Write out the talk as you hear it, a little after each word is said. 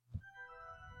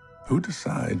Who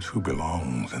decides who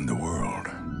belongs in the world?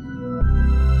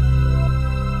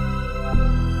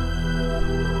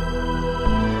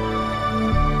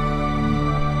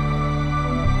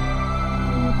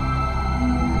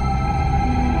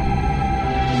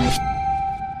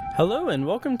 Hello and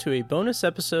welcome to a bonus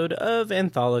episode of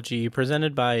Anthology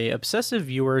presented by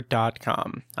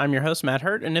ObsessiveViewer.com. I'm your host, Matt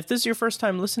Hurt, and if this is your first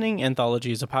time listening,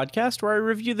 Anthology is a podcast where I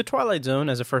review The Twilight Zone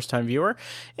as a first-time viewer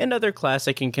and other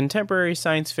classic and contemporary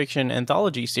science fiction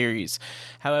anthology series.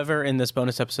 However, in this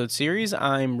bonus episode series,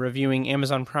 I'm reviewing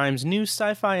Amazon Prime's new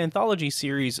sci-fi anthology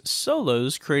series,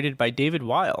 Solos, created by David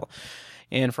Weil.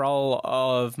 And for all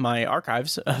of my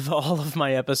archives of all of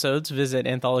my episodes, visit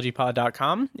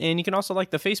anthologypod.com. And you can also like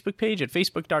the Facebook page at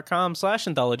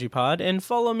facebook.com/anthologypod and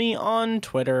follow me on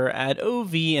Twitter at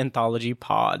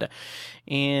OVAnthologyPod.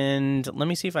 And let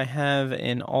me see if I have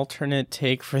an alternate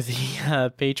take for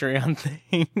the Patreon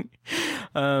thing.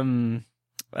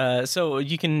 So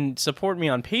you can support me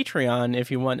on Patreon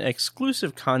if you want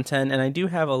exclusive content. And I do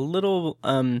have a little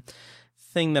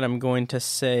thing that I'm going to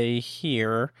say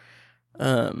here.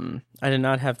 I did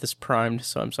not have this primed,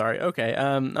 so I'm sorry. Okay,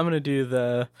 I'm going to do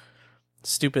the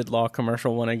stupid law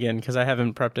commercial one again, because I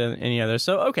haven't prepped any others.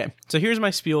 So here's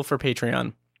my spiel for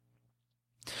Patreon.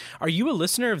 Are you a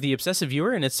listener of The Obsessive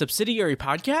Viewer and its subsidiary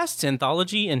podcasts,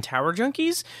 Anthology and Tower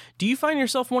Junkies? Do you find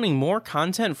yourself wanting more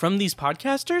content from these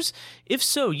podcasters? If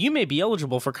so, you may be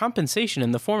eligible for compensation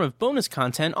in the form of bonus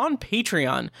content on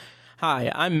Patreon.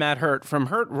 Hi, I'm Matt Hurt from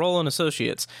Hurt, Roll &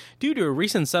 Associates. Due to a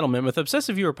recent settlement with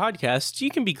Obsessive Viewer Podcasts, you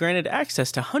can be granted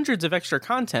access to hundreds of extra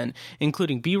content,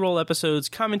 including B-roll episodes,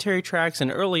 commentary tracks,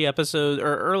 and early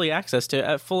access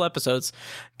to full episodes.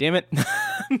 Damn it.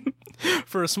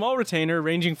 For a small retainer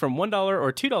ranging from $1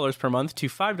 or $2 per month to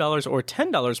 $5 or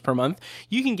 $10 per month,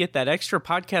 you can get that extra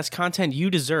podcast content you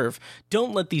deserve.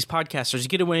 Don't let these podcasters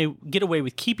get away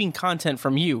with keeping content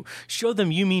from you. Show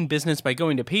them you mean business by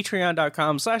going to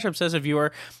patreon.com/obsessiveviewer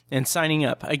and signing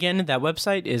up. Again, that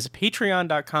website is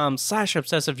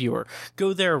patreon.com/obsessiveviewer.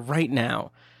 Go there right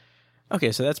now.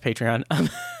 Okay, so that's Patreon.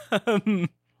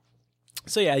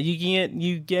 So yeah,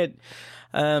 you get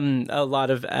a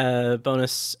lot of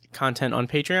bonus content on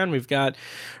Patreon. We've got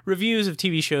reviews of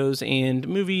TV shows and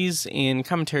movies and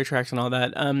commentary tracks and all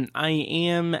that. I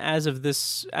am, as of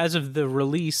the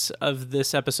release of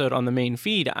this episode on the main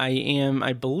feed,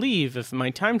 I believe, if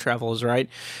my time travel is right,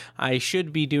 I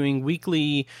should be doing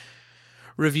weekly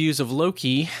reviews of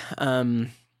Loki,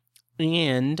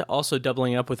 and also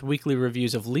doubling up with weekly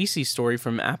reviews of Lisey's Story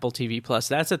from Apple TV+.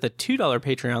 That's at the $2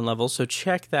 Patreon level, so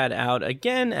check that out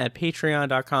again at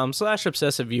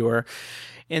patreon.com/obsessiveviewer.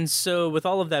 And so with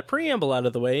all of that preamble out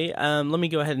of the way, let me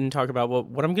go ahead and talk about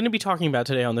what I'm going to be talking about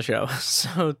today on the show.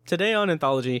 So today on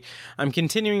Anthology, I'm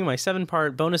continuing my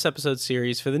 7-part bonus episode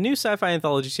series for the new sci-fi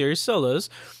anthology series Solos,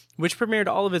 which premiered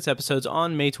all of its episodes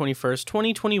on May 21st,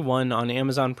 2021 on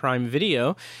Amazon Prime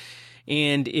Video.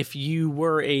 And if you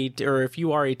are a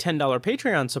 $10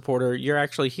 Patreon supporter, you're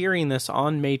actually hearing this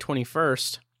on May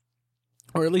 21st,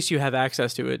 or at least you have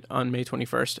access to it on May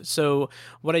 21st. So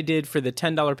what I did for the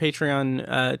 $10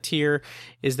 Patreon tier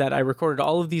is that I recorded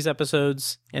all of these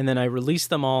episodes, and then I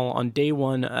released them all on day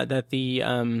one that the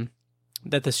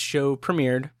show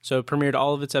premiered. So it premiered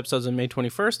all of its episodes on May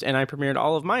 21st, and I premiered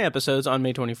all of my episodes on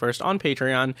May 21st on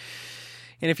Patreon.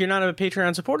 And if you're not a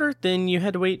Patreon supporter, then you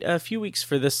had to wait a few weeks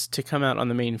for this to come out on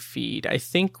the main feed. I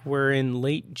think we're in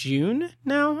late June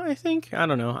now, I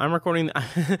don't know. I'm recording,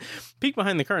 peek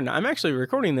behind the curtain. I'm actually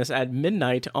recording this at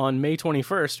midnight on May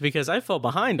 21st because I fell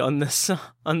behind on this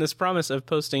promise of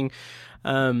posting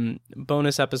posting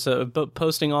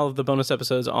all of the bonus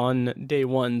episodes on day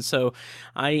one. So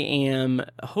I am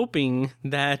hoping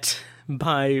that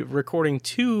by recording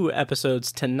 2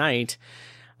 episodes tonight,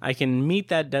 I can meet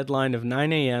that deadline of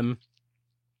 9 a.m.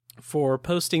 for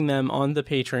posting them on the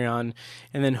Patreon,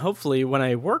 and then hopefully when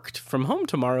I worked from home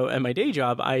tomorrow at my day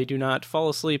job, I do not fall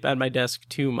asleep at my desk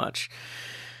too much.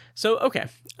 So, okay,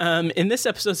 in this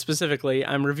episode specifically,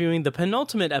 I'm reviewing the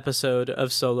penultimate episode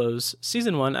of Solos,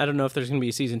 Season 1. I don't know if there's going to be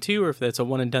a Season 2 or if that's a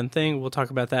one-and-done thing. We'll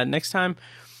talk about that next time.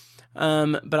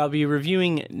 But I'll be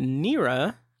reviewing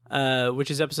Nera, which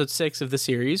is episode 6 of the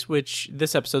series, which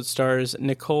this episode stars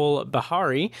Nicole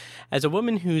Bahari as a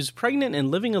woman who's pregnant and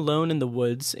living alone in the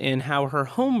woods, and how her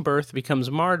home birth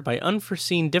becomes marred by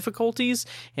unforeseen difficulties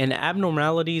and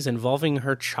abnormalities involving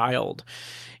her child.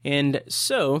 And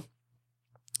so,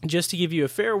 just to give you a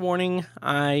fair warning,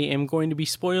 I am going to be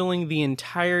spoiling the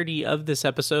entirety of this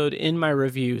episode in my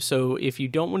review. So if you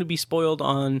don't want to be spoiled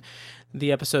on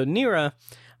the episode Nera,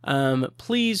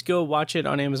 please go watch it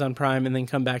on Amazon Prime and then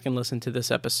come back and listen to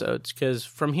this episode, because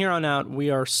from here on out, we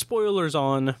are spoilers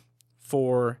on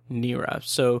for Nera.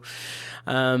 So,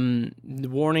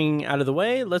 warning out of the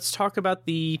way, let's talk about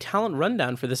the talent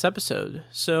rundown for this episode.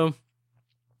 So,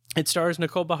 it stars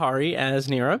Nicole Beharie as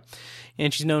Nera,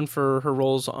 and she's known for her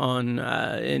roles on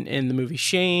in the movie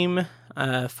Shame,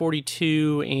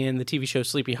 42, and the TV show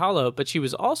Sleepy Hollow, but she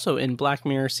was also in Black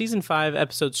Mirror Season 5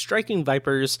 episode Striking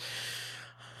Vipers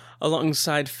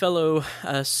alongside fellow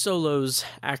Solos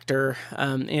actor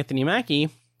Anthony Mackie,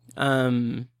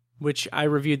 which I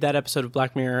reviewed that episode of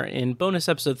Black Mirror in bonus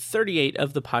episode 38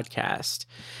 of the podcast.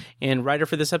 And writer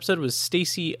for this episode was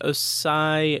Stacey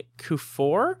Osai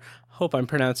Kufor. Hope I'm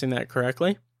pronouncing that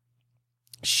correctly.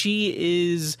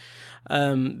 She is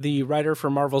the writer for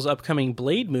Marvel's upcoming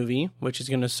Blade movie, which is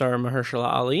going to star Mahershala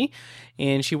Ali.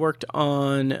 And she worked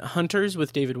on Hunters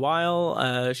with David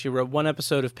Weil. She wrote one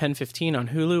episode of Pen 15 on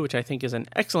Hulu, which I think is an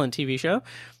excellent TV show.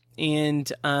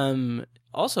 And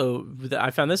also, I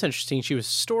found this interesting. She was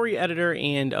story editor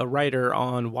and a writer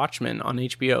on Watchmen on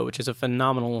HBO, which is a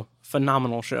phenomenal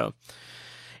show.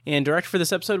 And director for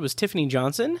this episode was Tiffany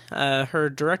Johnson. Her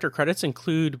director credits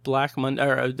include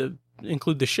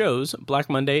include the shows Black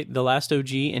Monday, The Last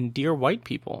OG, and Dear White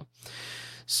People.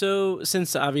 So,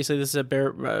 since obviously this is a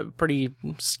pretty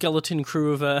skeleton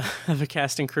crew of a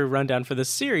casting crew rundown for this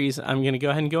series, I'm going to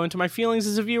go ahead and go into my feelings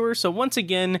as a viewer. So, once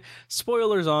again,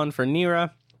 spoilers on for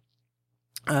Nera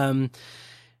from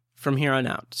here on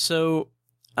out. So,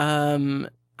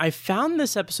 I found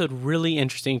this episode really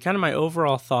interesting. Kind of my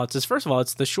overall thoughts is, first of all,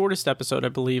 it's the shortest episode, I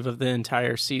believe, of the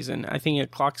entire season. I think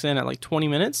it clocks in at like 20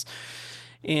 minutes.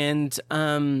 And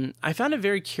I found it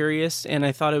very curious, and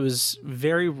I thought it was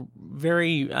very,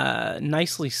 very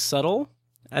nicely subtle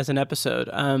as an episode.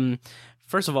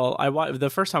 First of all,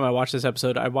 the first time I watched this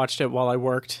episode, I watched it while I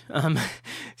worked.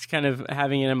 It's kind of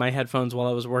having it in my headphones while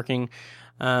I was working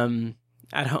at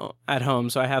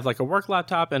home. So I have like a work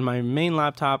laptop and my main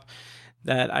laptop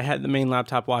that I had the main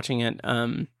laptop watching it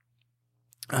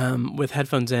with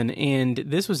headphones in. And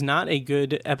this was not a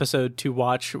good episode to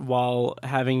watch while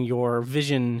having your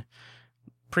vision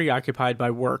preoccupied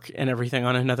by work and everything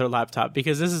on another laptop,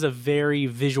 because this is a very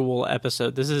visual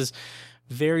episode. This is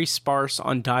very sparse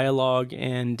on dialogue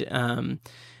and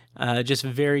just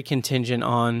very contingent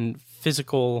on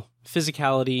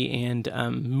physicality and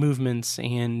movements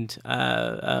and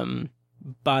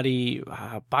body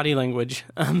language.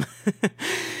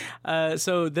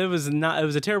 So it was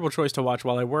a terrible choice to watch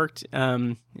while I worked,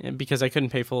 because I couldn't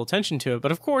pay full attention to it.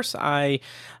 But of course, I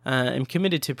am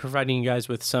committed to providing you guys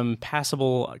with some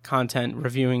passable content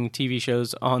reviewing TV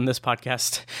shows on this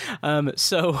podcast.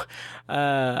 So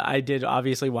I did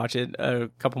obviously watch it a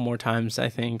couple more times, I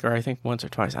think once or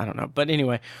twice, I don't know. But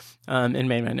anyway, and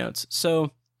made my notes.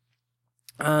 So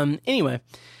anyway,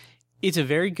 it's a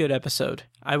very good episode.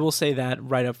 I will say that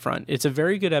right up front. It's a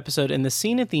very good episode, and the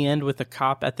scene at the end with the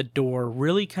cop at the door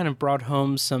really kind of brought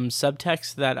home some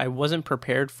subtext that I wasn't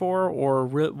prepared for or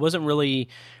wasn't really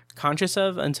conscious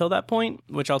of until that point,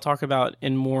 which I'll talk about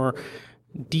in more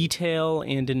detail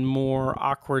and in more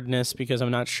awkwardness because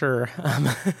I'm not sure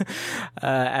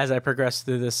as I progress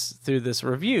through this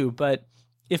review. But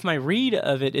if my read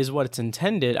of it is what it's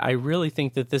intended, I really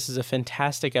think that this is a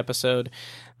fantastic episode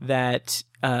that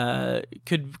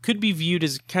could be viewed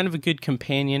as kind of a good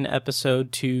companion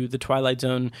episode to the Twilight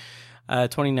Zone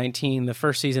 2019, the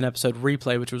first season episode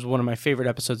Replay, which was one of my favorite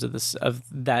episodes of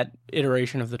that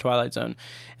iteration of the Twilight Zone.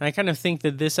 And I kind of think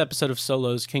that this episode of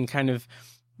Solos can kind of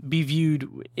be viewed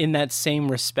in that same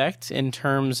respect in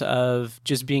terms of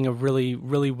just being a really,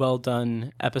 really well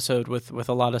done episode with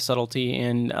a lot of subtlety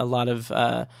and a lot of,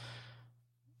 I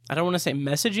don't want to say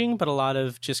messaging, but a lot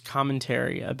of just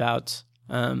commentary about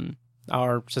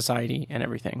our society and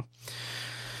everything.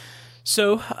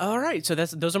 So, all right. So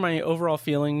those are my overall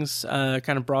feelings,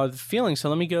 kind of broad feelings. So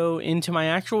let me go into my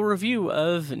actual review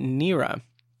of Nera,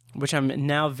 which I'm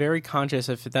now very conscious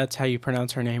if that's how you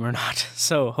pronounce her name or not.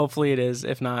 So hopefully it is.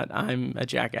 If not, I'm a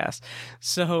jackass.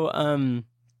 So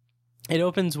it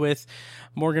opens with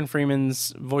Morgan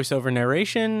Freeman's voiceover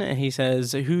narration. And he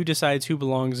says, "Who decides who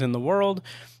belongs in the world?"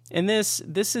 And this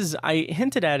is, I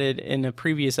hinted at it in a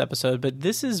previous episode, but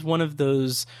this is one of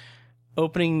those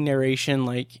opening narration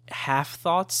like half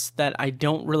thoughts that I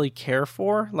don't really care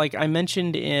for. Like I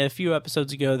mentioned a few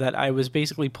episodes ago that I was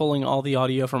basically pulling all the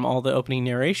audio from all the opening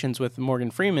narrations with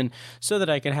Morgan Freeman so that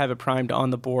I could have it primed on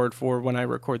the board for when I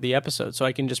record the episode, so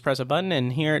I can just press a button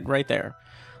and hear it right there.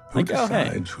 Who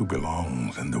decides who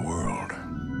belongs in the world?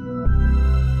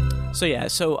 So yeah,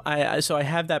 so I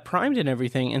have that primed and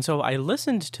everything, and so I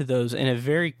listened to those in a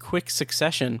very quick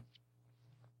succession.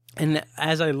 And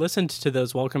as I listened to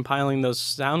those while compiling those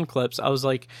sound clips, I was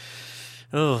like,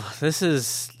 this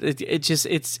is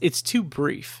it's too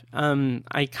brief.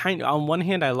 I kind of, on one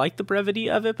hand I like the brevity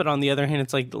of it, but on the other hand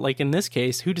it's like in this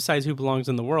case, who decides who belongs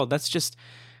in the world?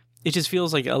 It just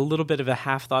feels like a little bit of a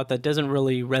half thought that doesn't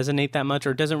really resonate that much,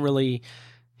 or doesn't really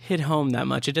hit home that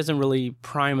much. It doesn't really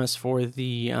prime us for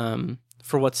the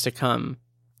for what's to come,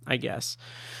 I guess.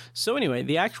 So anyway,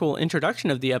 the actual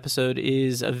introduction of the episode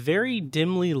is a very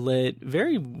dimly lit,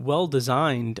 very well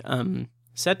designed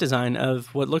set design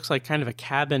of what looks like kind of a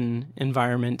cabin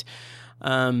environment,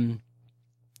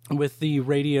 with the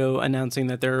radio announcing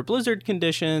that there are blizzard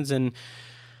conditions, and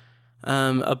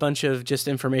a bunch of just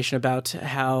information about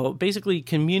how, basically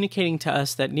communicating to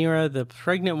us that Nera, the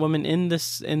pregnant woman in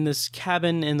this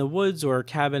cabin in the woods, or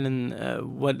cabin in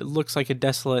what looks like a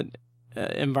desolate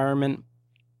environment,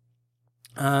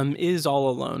 is all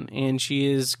alone, and she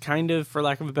is kind of, for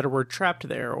lack of a better word, trapped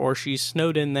there, or she's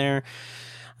snowed in there,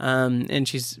 and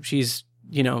she's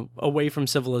away from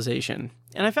civilization.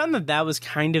 And I found that was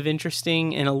kind of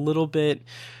interesting and a little bit,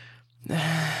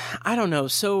 I don't know.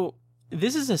 So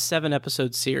this is a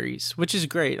 7-episode series, which is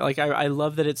great. Like, I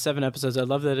love that it's 7 episodes. I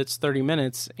love that it's 30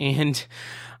 minutes. And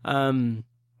I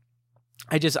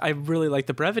really like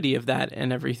the brevity of that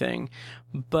and everything.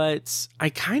 But I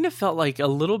kind of felt like a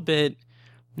little bit,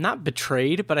 not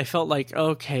betrayed, but I felt like,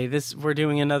 okay, we're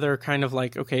doing another kind of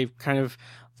like, okay, kind of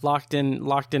locked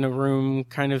in a room,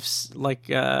 kind of like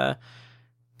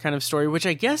kind of story, which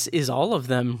I guess is all of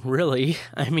them, really.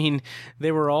 I mean,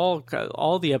 they were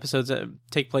all the episodes that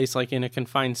take place like in a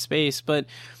confined space, but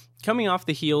coming off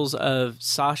the heels of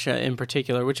Sasha in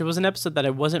particular, which was an episode that I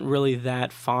wasn't really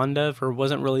that fond of, or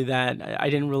wasn't really that,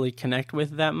 I didn't really connect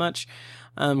with that much.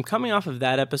 Coming off of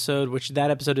that episode, which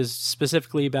that episode is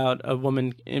specifically about a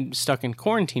woman stuck in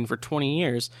quarantine for 20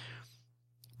 years,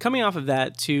 coming off of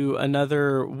that to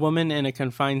another woman in a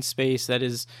confined space that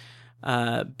is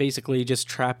basically just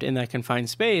trapped in that confined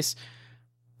space,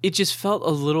 it just felt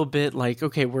a little bit like,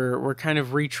 okay, we're kind of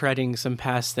retreading some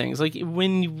past things. Like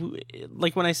when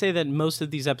I say that most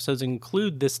of these episodes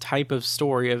include this type of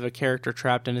story of a character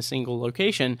trapped in a single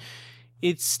location,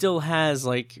 it still has,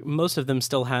 like, most of them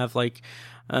still have like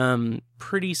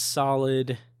pretty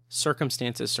solid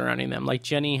circumstances surrounding them. Like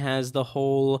Jenny has the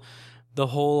whole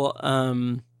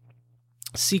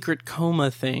secret coma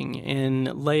thing, and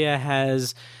Leia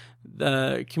has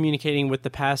communicating with the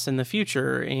past and the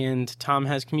future, and Tom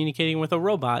has communicating with a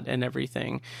robot and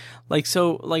everything. Like,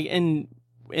 so, like, in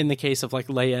the case of like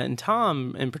Leia and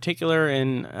Tom in particular,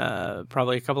 and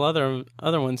probably a couple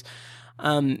other ones,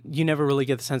 you never really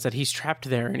get the sense that he's trapped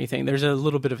there or anything. There's a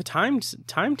little bit of a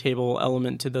timetable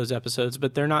element to those episodes,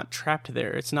 but they're not trapped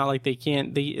there. It's not like they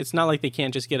can't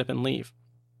just get up and leave.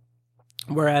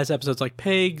 Whereas episodes like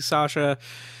Peg, Sasha,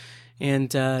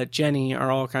 and Jenny are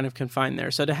all kind of confined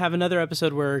there. So to have another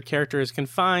episode where a character is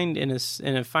confined in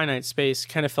a finite space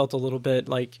kind of felt a little bit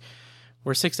like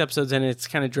we're 6 episodes in, it's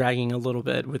kind of dragging a little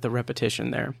bit with the repetition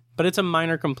there. But it's a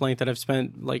minor complaint that I've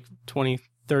spent like 20,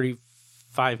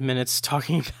 35 minutes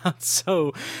talking about.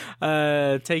 So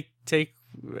take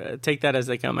that as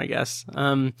they come, I guess.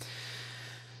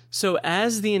 So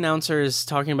as the announcer is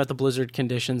talking about the blizzard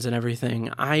conditions and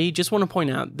everything, I just want to point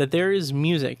out that there is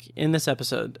music in this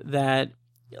episode that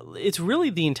it's really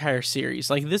the entire series.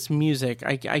 Like, this music,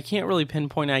 I can't really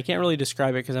pinpoint it. I can't really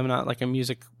describe it because I'm not like a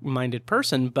music-minded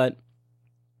person, but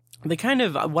the kind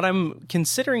of what I'm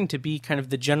considering to be kind of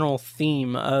the general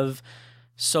theme of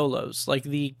Solos, like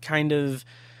the kind of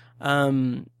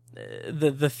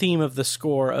the theme of the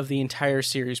score of the entire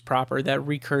series proper that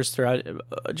recurs throughout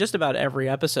just about every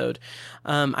episode.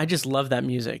 I just love that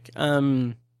music.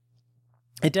 It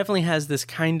definitely has this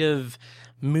kind of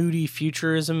moody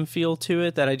futurism feel to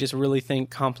it that I just really think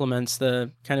complements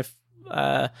the kind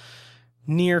of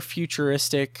near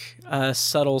futuristic,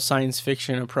 subtle science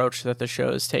fiction approach that the show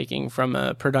is taking from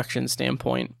a production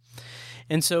standpoint.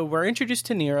 And so we're introduced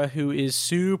to Nera, who is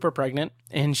super pregnant,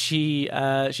 and she's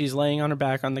laying on her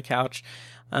back on the couch,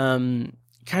 kind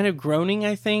of groaning,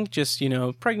 I think, just,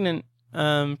 pregnant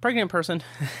person.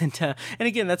 And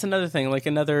again, that's another thing, like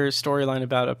another storyline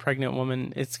about a pregnant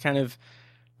woman. It's kind of,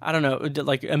 I don't know,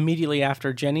 like immediately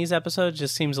after Jenny's episode,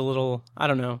 just seems a little, I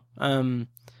don't know.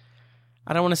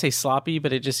 I don't want to say sloppy,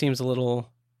 but it just seems a little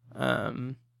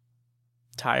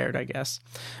tired, I guess,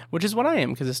 which is what I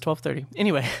am because it's 12:30.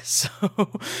 Anyway, so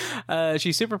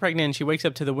she's super pregnant and she wakes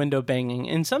up to the window banging.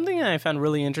 And something that I found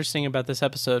really interesting about this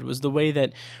episode was the way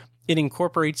that it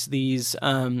incorporates the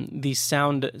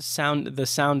sound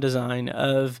design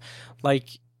of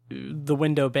like the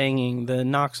window banging, the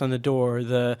knocks on the door,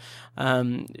 the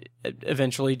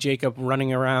eventually Jacob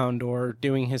running around or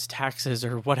doing his taxes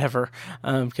or whatever,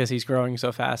 because he's growing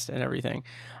so fast and everything.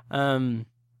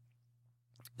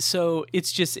 So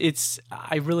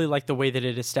I really like the way that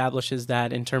it establishes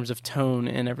that in terms of tone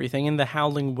and everything. And the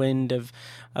howling wind of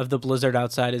the blizzard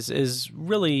outside is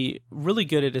really, really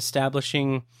good at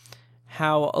establishing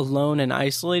how alone and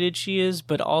isolated she is,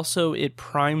 but also it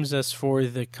primes us for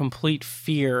the complete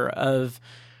fear of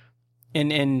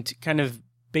and kind of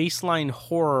baseline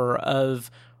horror of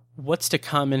what's to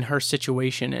come in her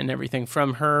situation and everything,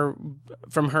 from her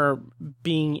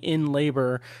being in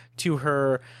labor to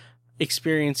her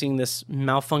experiencing this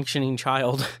malfunctioning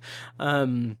child.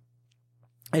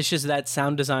 It's just that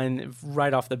sound design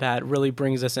right off the bat really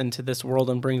brings us into this world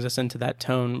and brings us into that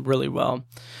tone really well.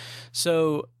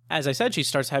 So as I said, she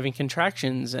starts having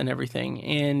contractions and everything.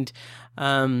 And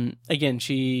again,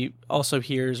 she also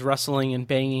hears rustling and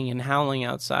banging and howling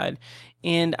outside.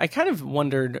 And I kind of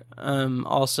wondered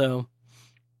also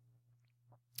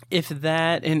if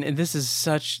that, and this is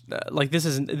such, this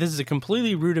is a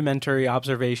completely rudimentary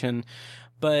observation,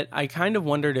 but I kind of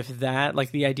wondered if that,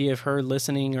 like the idea of her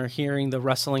listening or hearing the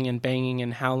rustling and banging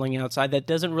and howling outside, that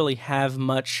doesn't really have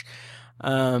much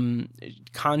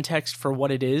context for what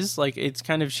it is. Like, it's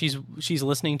kind of, she's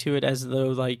listening to it as though,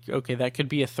 like, okay, that could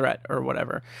be a threat or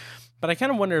whatever. But I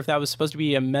kind of wonder if that was supposed to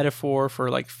be a metaphor for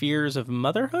like fears of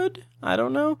motherhood. I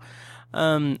don't know.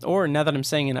 Or now that I'm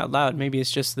saying it out loud, maybe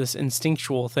it's just this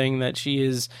instinctual thing that she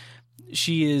is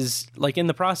like in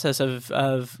the process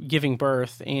of giving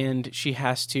birth, and she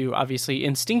has to obviously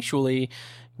instinctually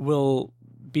will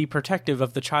be protective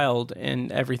of the child and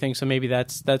everything. So maybe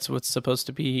that's what's supposed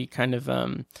to be kind of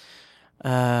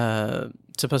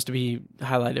supposed to be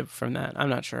highlighted from that. I'm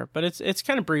not sure, but it's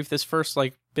kind of brief. This first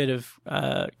like bit of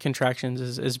contractions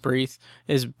is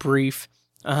brief.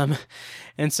 And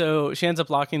so she ends up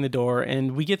locking the door,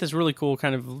 and we get this really cool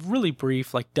kind of really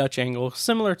brief like Dutch angle,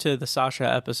 similar to the Sasha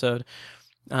episode,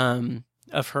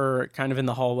 of her kind of in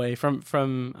the hallway from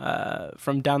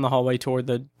down the hallway toward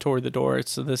the door.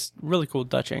 It's this really cool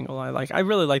Dutch angle. I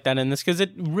really like that in this, because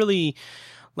it really,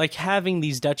 like, having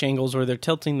these Dutch angles where they're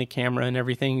tilting the camera and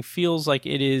everything feels like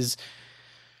it is.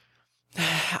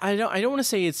 I don't want to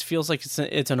say it feels like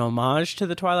it's an homage to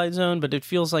the Twilight Zone, but it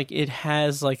feels like it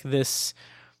has like this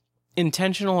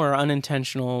intentional or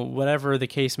unintentional, whatever the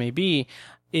case may be.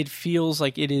 It feels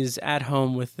like it is at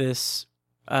home with this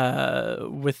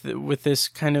with this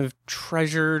kind of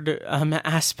treasured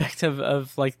aspect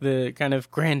of like the kind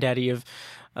of granddaddy of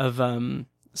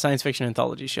science fiction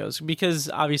anthology shows, because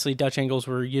obviously Dutch angles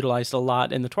were utilized a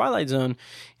lot in the Twilight Zone,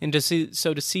 and to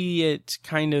see it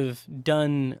kind of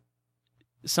done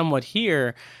somewhat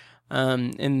here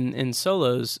in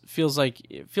Solos feels like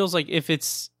if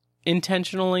it's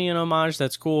intentionally an homage,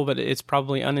 that's cool, but it's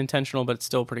probably unintentional, but it's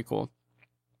still pretty cool.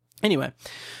 Anyway,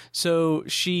 so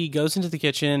she goes into the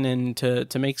kitchen and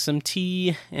to make some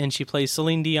tea, and she plays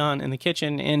Celine Dion in the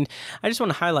kitchen. And I just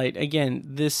want to highlight again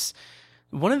this.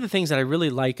 One of the things that I really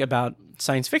like about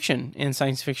science fiction and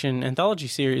science fiction anthology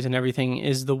series and everything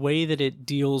is the way that it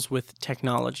deals with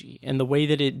technology and the way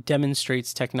that it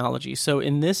demonstrates technology. So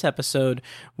in this episode,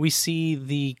 we see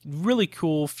the really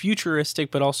cool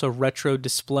futuristic but also retro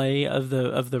display of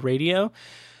the radio.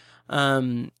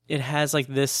 It has like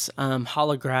this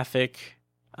holographic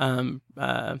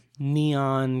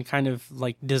neon kind of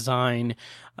like design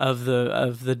of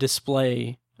the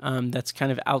display. That's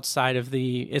kind of outside of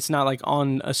it's not like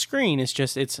on a screen. It's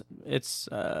just, it's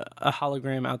a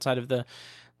hologram outside of the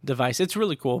device. It's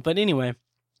really cool. But anyway,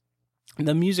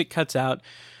 the music cuts out,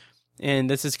 and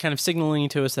this is kind of signaling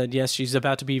to us that yes, she's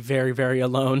about to be very, very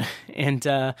alone. And,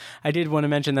 I did want to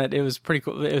mention that it was pretty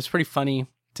cool. It was pretty funny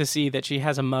to see that she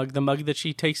has a mug. The mug that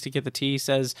she takes to get the tea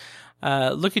says,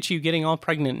 look at you getting all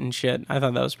pregnant and shit. I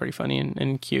thought that was pretty funny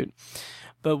and cute.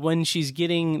 But when she's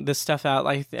getting the stuff out,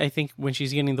 I think when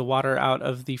she's getting the water out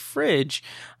of the fridge,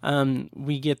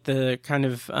 we get the kind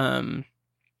of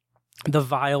the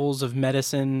vials of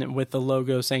medicine with the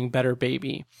logo saying "Better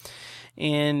Baby,"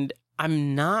 and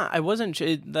I wasn't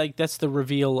like that's the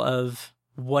reveal of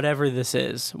whatever this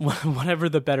is, whatever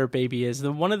the Better Baby is.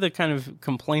 One of the kind of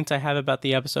complaints I have about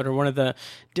the episode, or one of the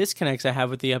disconnects I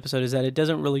have with the episode, is that it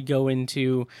doesn't really go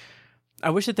into. I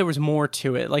wish that there was more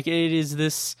to it. Like, it is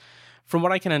this. From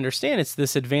what I can understand, it's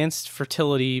this advanced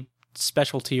fertility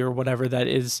specialty or whatever that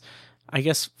is, I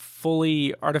guess,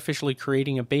 fully artificially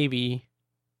creating a baby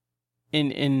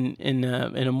in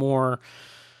a more,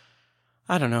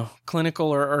 I don't know, clinical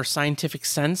or scientific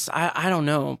sense. I don't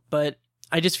know, but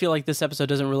I just feel like this episode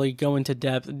doesn't really go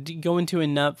into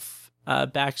enough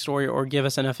backstory or give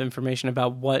us enough information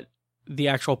about what the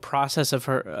actual process of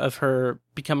her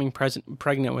becoming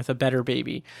pregnant with a better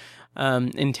baby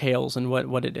entails and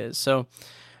what it is. So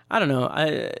I don't know.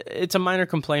 It's a minor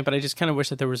complaint, but I just kind of wish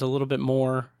that there was a little bit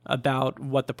more about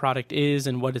what the product is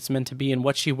and what it's meant to be and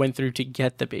what she went through to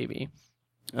get the baby,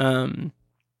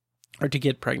 or to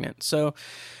get pregnant. So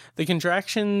the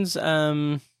contractions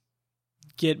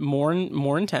get more and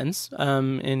more intense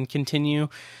and continue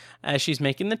as she's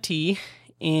making the tea.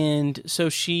 And so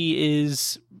she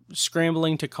is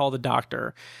scrambling to call the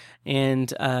doctor.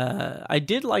 And I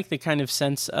did like the kind of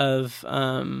sense of,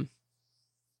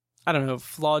 I don't know,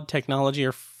 flawed technology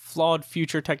or flawed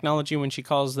future technology when she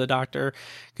calls the doctor,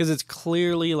 because it's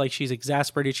clearly like she's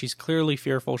exasperated. She's clearly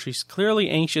fearful. She's clearly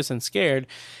anxious and scared.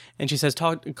 And she says,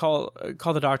 call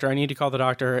the doctor. I need to call the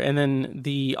doctor. And then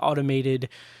the automated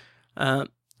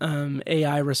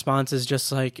AI response is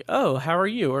just like, oh, how are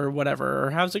you? Or whatever,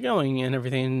 or how's it going and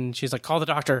everything. And she's like, call the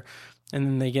doctor. And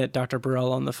then they get Dr.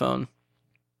 Burrell on the phone.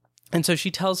 And so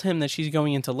she tells him that she's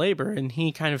going into labor, and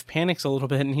he kind of panics a little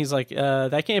bit, and he's like,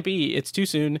 that can't be, it's too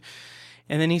soon.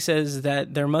 And then he says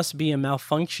that there must be a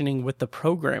malfunctioning with the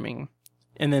programming.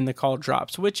 And then the call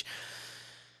drops, which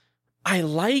I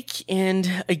like.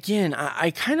 And again,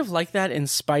 I kind of like that in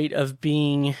spite of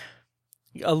being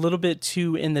a little bit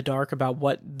too in the dark about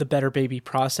what the Better Baby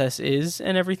process is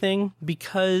and everything,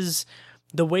 because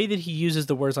the way that he uses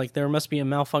the words like there must be a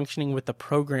malfunctioning with the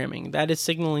programming, that is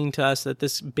signaling to us that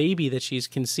this baby that she's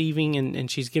conceiving and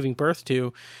she's giving birth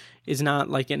to is not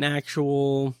like an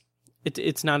actual,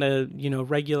 it's not a,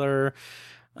 regular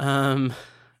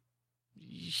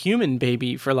human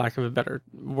baby, for lack of a better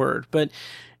word. But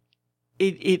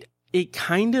it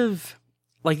kind of,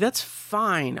 like, that's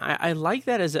fine. I like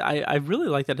that as I really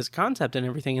like that as concept and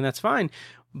everything, and that's fine.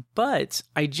 But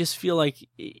I just feel like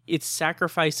it's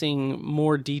sacrificing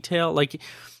more detail. Like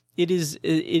it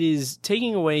is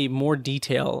taking away more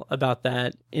detail about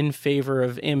that in favor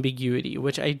of ambiguity,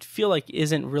 which I feel like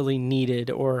isn't really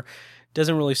needed or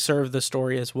doesn't really serve the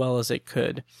story as well as it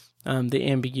could. The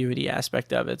ambiguity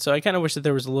aspect of it. So I kind of wish that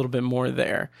there was a little bit more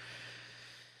there.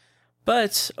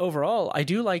 But overall, I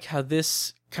do like how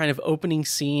this kind of opening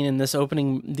scene and these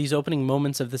opening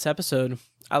moments of this episode,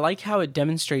 I like how it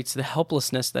demonstrates the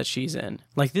helplessness that she's in.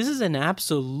 Like, this is an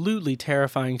absolutely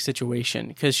terrifying situation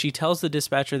because she tells the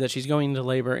dispatcher that she's going into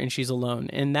labor and she's alone.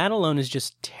 And that alone is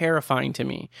just terrifying to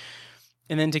me.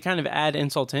 And then to kind of add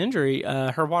insult to injury,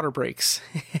 her water breaks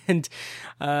and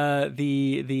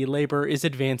the labor is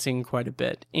advancing quite a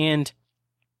bit. And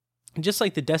just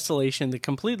like the desolation, the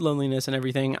complete loneliness and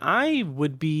everything, I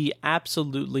would be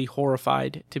absolutely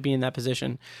horrified to be in that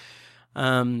position.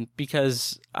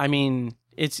 Because, I mean,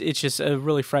 it's just a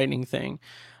really frightening thing.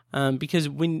 Because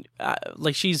when,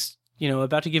 like, she's,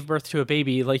 about to give birth to a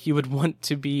baby, like, you would want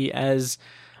to be as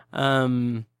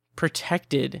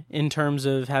protected in terms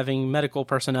of having medical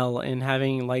personnel and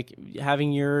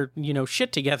having your,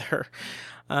 shit together.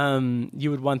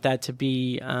 You would want that to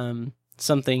be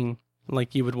something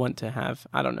like you would want to have.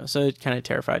 I don't know. So it kind of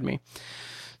terrified me.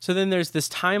 So then there's this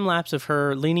time lapse of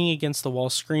her leaning against the wall,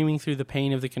 screaming through the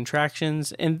pain of the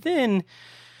contractions. And then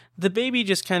the baby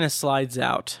just kind of slides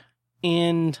out.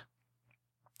 And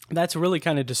that's really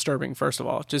kind of disturbing, first of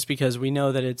all, just because we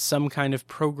know that it's some kind of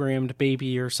programmed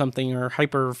baby or something, or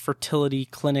hyper fertility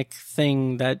clinic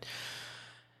thing that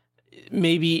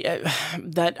maybe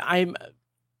that I'm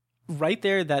right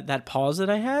there. That pause that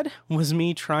I had was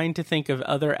me trying to think of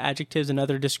other adjectives and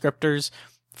other descriptors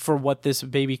for what this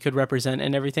baby could represent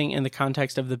and everything in the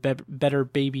context of the Better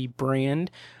Baby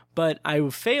brand. But I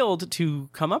failed to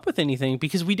come up with anything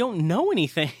because we don't know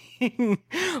anything.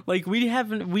 Like,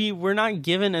 we're not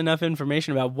given enough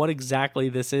information about what exactly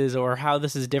this is or how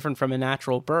this is different from a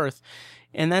natural birth.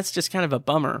 And that's just kind of a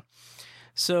bummer.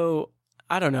 So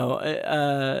I don't know.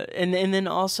 And then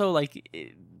also,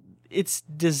 like, it's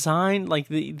designed, like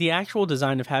the actual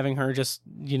design of having her just,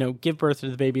 give birth to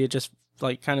the baby, it just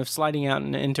like kind of sliding out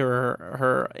and into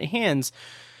her hands.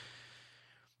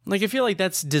 Like, I feel like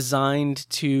that's designed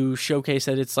to showcase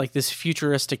that it's like this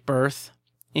futuristic birth,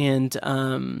 and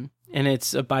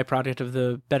it's a byproduct of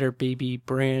the Better Baby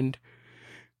brand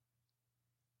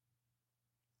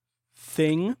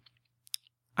thing,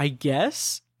 I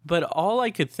guess. But all I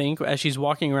could think as she's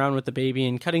walking around with the baby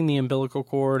and cutting the umbilical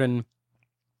cord and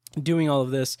doing all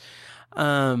of this,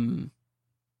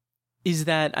 is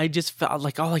that I just felt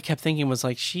like all I kept thinking was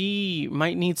like, she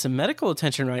might need some medical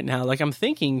attention right now. Like, I'm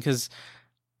thinking, because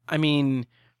I mean,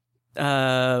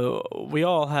 we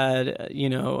all had,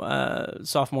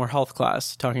 sophomore health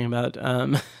class talking about,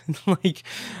 like,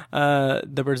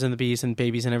 the birds and the bees and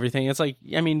babies and everything. It's like,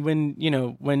 I mean,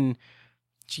 when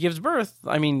she gives birth,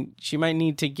 I mean, she might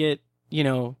need to get,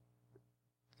 I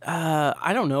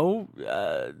don't know,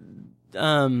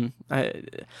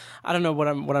 I don't know what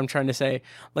I'm trying to say.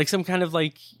 Like some kind of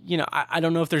like, I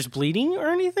don't know if there's bleeding or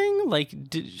anything. Like,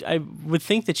 I would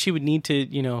think that she would need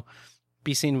to,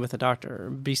 be seen with a doctor,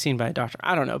 or be seen by a doctor.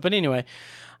 I don't know. But anyway,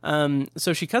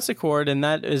 so she cuts the cord, and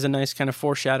that is a nice kind of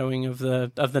foreshadowing of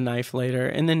the knife later.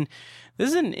 And then this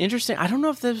is an interesting, I don't know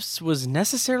if this was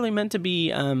necessarily meant to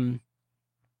be,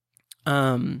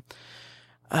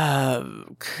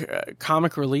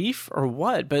 comic relief or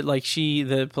what, but like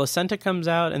the placenta comes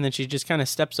out and then she just kind of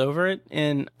steps over it.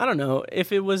 And I don't know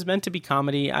if it was meant to be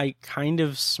comedy. I kind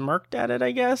of smirked at it,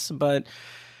 I guess, but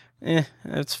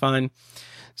it's fine.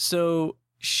 So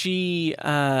she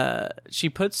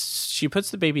puts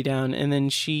the baby down, and then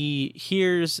she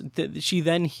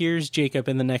then hears Jacob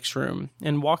in the next room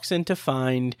and walks in to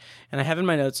find, and I have in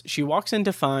my notes, she walks in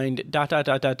to find ...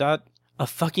 a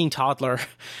fucking toddler.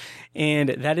 And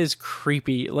that is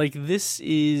creepy. Like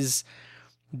the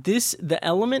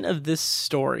element of this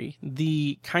story,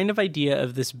 the kind of idea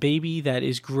of this baby that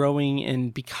is growing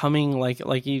and becoming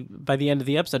by the end of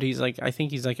the episode, I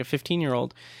think he's like a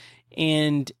 15-year-old.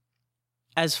 And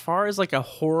as far as like a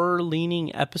horror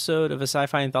leaning episode of a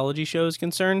sci-fi anthology show is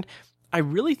concerned, I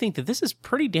really think that this is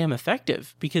pretty damn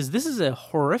effective, because this is a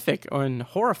horrific and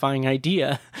horrifying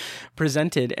idea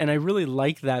presented, and I really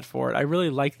like that for it. I really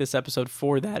like this episode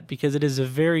for that, because it is a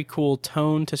very cool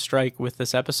tone to strike with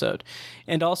this episode.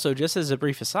 And also, just as a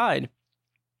brief aside,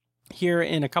 here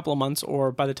in a couple of months,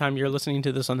 or by the time you're listening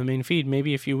to this on the main feed,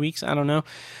 maybe a few weeks, I don't know,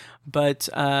 but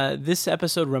this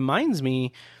episode reminds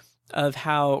me of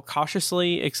how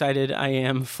cautiously excited I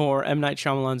am for M. Night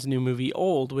Shyamalan's new movie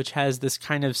Old, which has this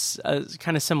kind of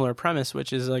similar premise,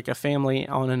 which is like a family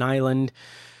on an island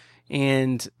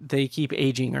and they keep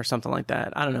aging or something like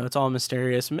that. I don't know. It's all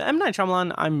mysterious. M. Night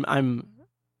Shyamalan,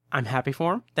 I'm happy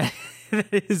for him. That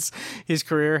his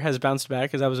career has bounced back,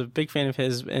 because I was a big fan of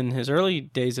his in his early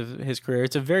days of his career.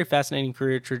 It's a very fascinating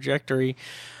career trajectory.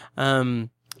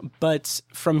 But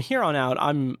from here on out,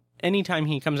 anytime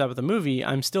he comes out with a movie,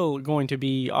 I'm still going to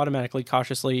be automatically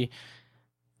cautiously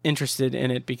interested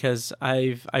in it, because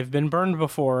I've been burned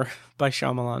before by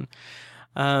Shyamalan.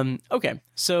 Okay,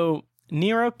 so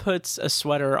Nera puts a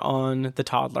sweater on the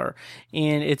toddler,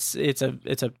 and it's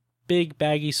a big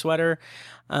baggy sweater,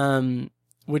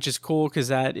 which is cool, because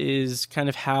that is kind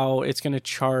of how it's going to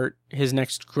chart his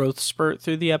next growth spurt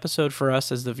through the episode for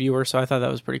us as the viewer. So I thought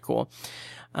that was pretty cool.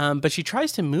 But she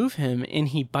tries to move him, and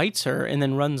he bites her and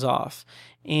then runs off.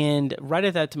 And right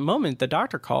at that moment, the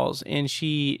doctor calls, and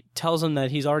she tells him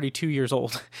that he's already 2 years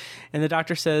old. And the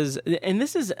doctor says, and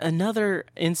this is another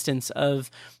instance of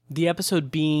the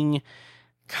episode being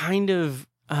kind of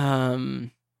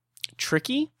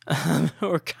tricky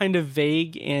or kind of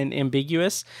vague and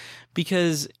ambiguous,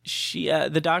 because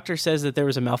the doctor says that there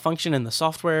was a malfunction in the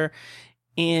software,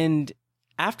 and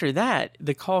after that,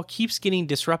 the call keeps getting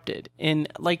disrupted. And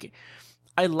like,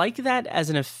 I like that as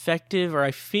an effective, or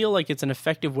I feel like it's an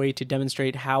effective way to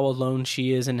demonstrate how alone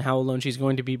she is and how alone she's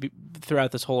going to be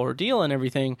throughout this whole ordeal and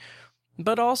everything.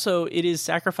 But also, it is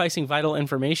sacrificing vital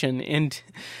information and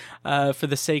for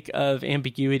the sake of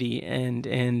ambiguity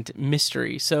and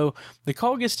mystery. So the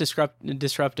call gets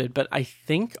disrupted, but I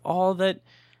think all that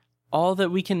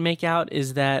we can make out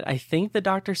is that I think the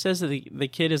doctor says that the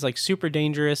kid is like super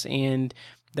dangerous and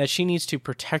that she needs to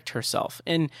protect herself.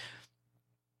 And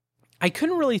I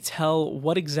couldn't really tell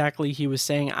what exactly he was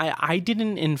saying. I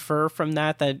didn't infer from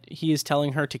that he is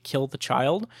telling her to kill the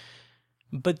child.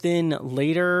 But then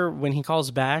later when he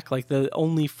calls back, like the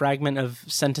only fragment of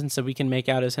sentence that we can make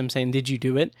out is him saying, "Did you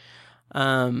do it?"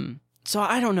 So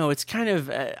I don't know. It's kind of,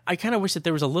 I kind of wish that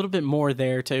there was a little bit more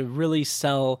there to really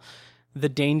sell the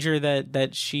danger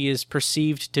that she is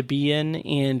perceived to be in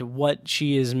and what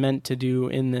she is meant to do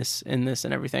in this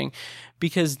and everything.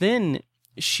 Because then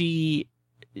she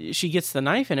gets the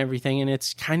knife and everything, and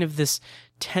it's kind of this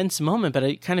tense moment, but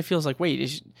it kind of feels like,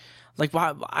 wait,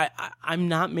 why? I'm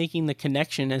not making the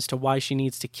connection as to why she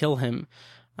needs to kill him,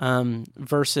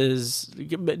 versus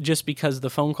just because the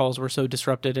phone calls were so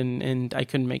disrupted and I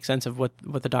couldn't make sense of what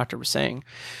the doctor was saying.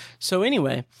 So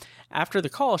anyway, after the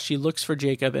call, she looks for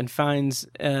Jacob and finds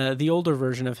the older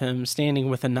version of him standing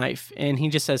with a knife, and he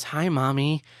just says, "Hi,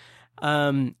 mommy."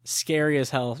 Scary as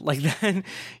hell. Like that.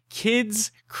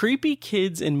 Creepy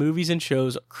kids in movies and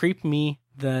shows creep me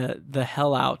the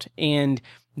hell out. And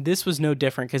this was no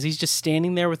different because he's just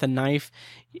standing there with a knife.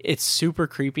 It's super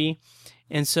creepy.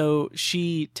 And so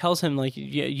she tells him, like,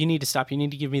 you need to stop. You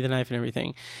need to give me the knife and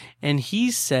everything. And he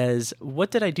says,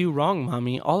 what did I do wrong,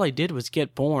 Mommy? All I did was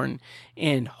get born.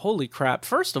 And holy crap.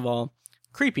 First of all,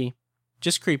 creepy.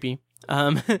 Just creepy.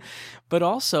 But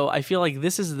also, I feel like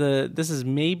this is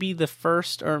maybe the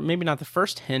first, or maybe not the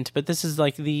first hint, but this is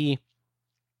like this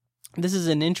is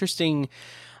an interesting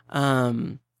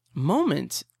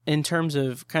moment in terms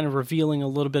of kind of revealing a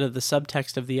little bit of the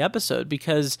subtext of the episode,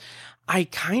 because I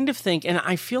kind of think, and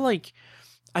I feel like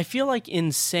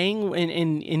in saying,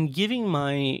 in giving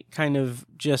my kind of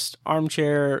just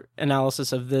armchair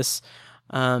analysis of this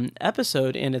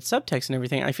episode and its subtext and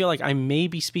everything, I feel like I may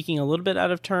be speaking a little bit out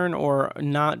of turn, or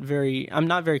I'm not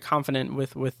very confident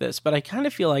with this, but I kind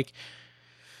of feel like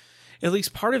at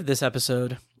least part of this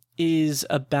episode is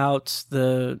about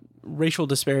the racial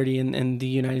disparity in the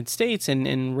United States,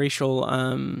 and racial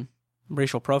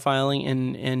profiling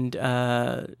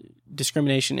and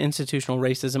discrimination, institutional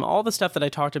racism, all the stuff that I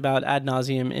talked about ad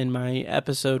nauseum in my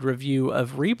episode review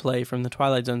of Replay from the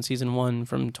Twilight Zone season 1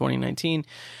 from 2019.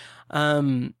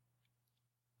 And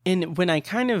when I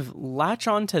kind of latch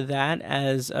onto that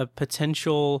as a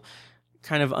potential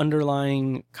kind of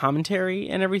underlying commentary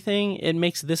and everything, it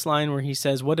makes this line where he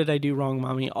says, what did I do wrong,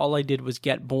 Mommy? All I did was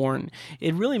get born.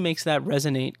 It really makes that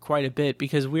resonate quite a bit,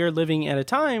 because we are living at a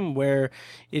time where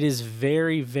it is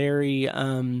very, very,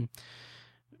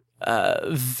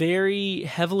 very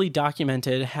heavily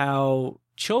documented how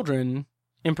children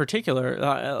in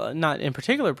particular, not in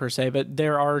particular per se, but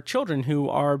there are children who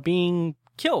are being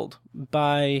killed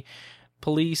by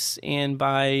police and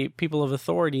by people of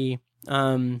authority,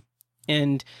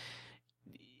 and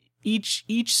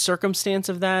each circumstance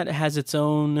of that has its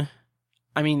own,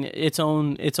 its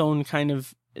own kind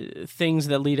of things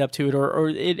that lead up to it, or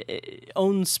it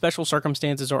own special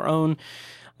circumstances, or own,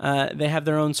 they have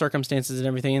their own circumstances and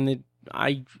everything. And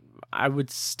I would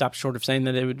stop short of saying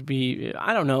that it would be,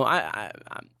 I don't know. I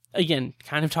again,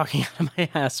 kind of talking out of my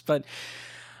ass, but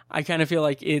I kind of feel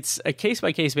like it's a case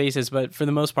by case basis. But for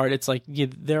the most part, it's like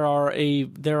there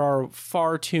are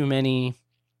far too many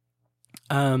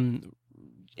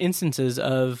instances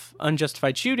of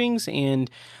unjustified shootings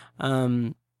and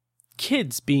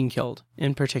kids being killed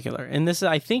in particular. And this,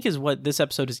 I think, is what this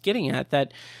episode is getting at,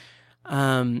 that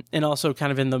and also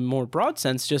kind of in the more broad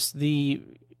sense, just the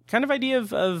kind of idea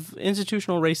of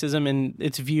institutional racism and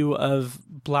its view of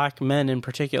black men in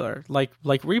particular, like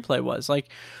Replay was. Like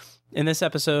in this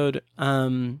episode,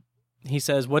 he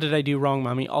says, what did I do wrong,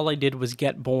 Mommy? All I did was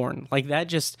get born. Like that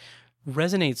just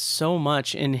resonates so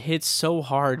much and hits so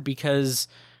hard, because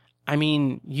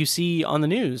you see on the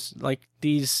news like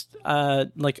these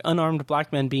like unarmed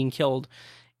black men being killed,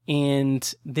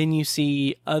 and then you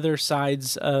see other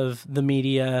sides of the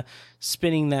media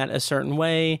spinning that a certain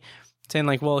way, saying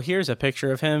like, well, here's a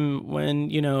picture of him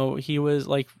when, he was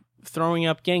like throwing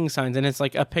up gang signs, and it's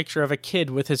like a picture of a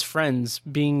kid with his friends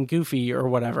being goofy or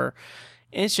whatever.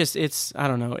 It's I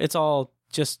don't know, it's all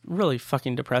just really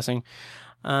fucking depressing.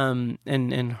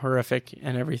 And horrific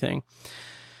and everything.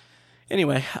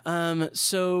 Anyway,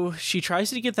 so she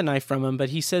tries to get the knife from him, but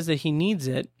he says that he needs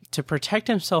it to protect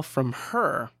himself from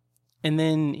her. And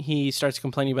then he starts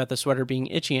complaining about the sweater being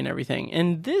itchy and everything.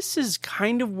 And this is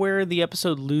kind of where the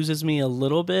episode loses me a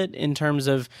little bit, in terms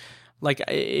of like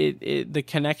the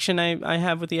connection I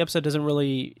have with the episode doesn't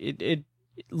really, it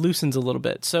loosens a little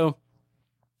bit. So,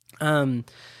 when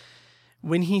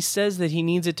he says that he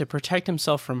needs it to protect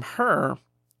himself from her,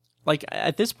 like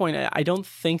at this point, I don't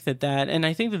think that, and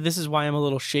I think that this is why I'm a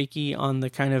little shaky on the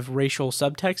kind of racial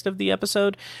subtext of the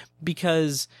episode,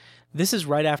 because this is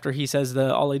right after he says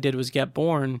the all I did was get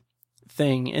born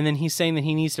thing, and then he's saying that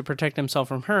he needs to protect himself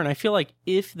from her. And I feel like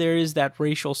if there is that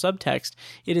racial subtext,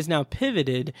 it is now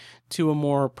pivoted to a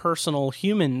more personal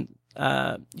human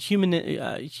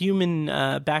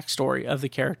backstory of the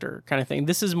character kind of thing.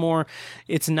 This is more,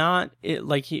 it's not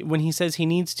like when he says he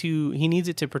needs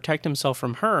it to protect himself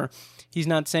from her, he's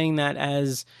not saying that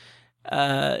as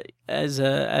a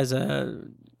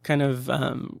kind of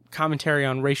commentary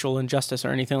on racial injustice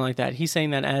or anything like that. He's saying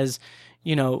that as,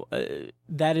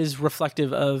 that is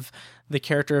reflective of the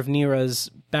character of Nera's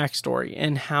backstory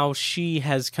and how she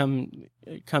has come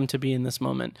to be in this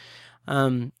moment.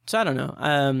 So I don't know.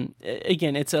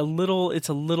 Again, it's a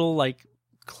little like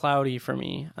cloudy for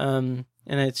me. And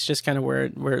it's just kind of where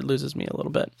it loses me a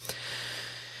little bit.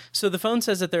 So the phone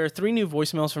says that there are 3 new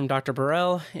voicemails from Dr.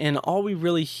 Burrell, and all we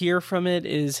really hear from it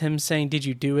is him saying, "Did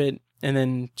you do it?" And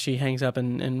then she hangs up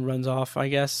and runs off, I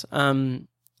guess. And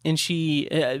she,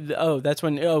 that's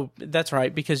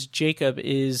right, because Jacob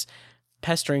is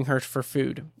pestering her for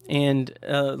food. And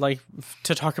like,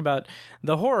 to talk about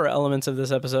the horror elements of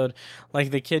this episode,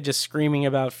 like the kid just screaming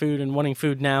about food and wanting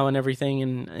food now and everything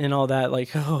and all that,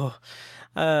 like,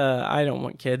 I don't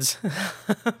want kids.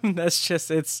 That's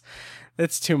just, it's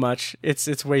too much.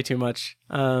 It's way too much.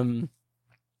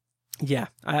 Yeah,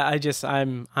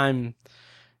 I'm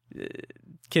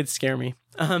kids scare me.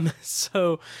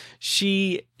 So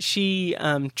she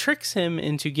tricks him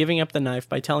into giving up the knife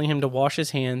by telling him to wash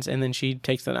his hands, and then she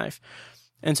takes the knife.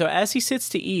 And so as he sits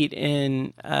to eat,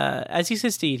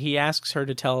 he asks her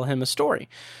to tell him a story.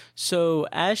 So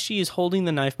as she is holding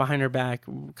the knife behind her back,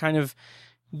 kind of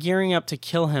gearing up to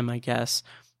kill him, I guess,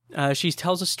 she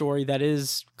tells a story that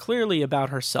is clearly about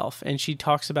herself. And she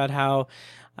talks about how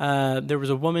there was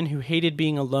a woman who hated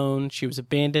being alone. She was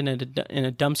abandoned in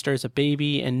a dumpster as a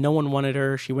baby, and no one wanted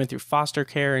her. She went through foster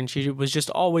care, and she was just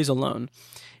always alone.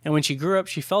 And when she grew up,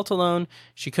 she felt alone.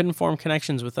 She couldn't form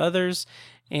connections with others,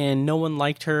 and no one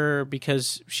liked her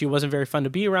because she wasn't very fun to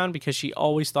be around, because she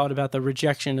always thought about the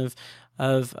rejection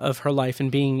of her life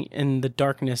and being in the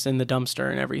darkness in the dumpster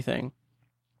and everything.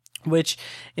 Which,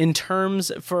 in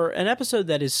terms, for an episode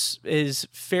that is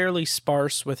fairly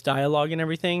sparse with dialogue and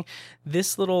everything,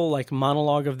 this little like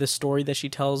monologue of this story that she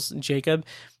tells Jacob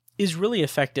is really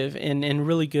effective and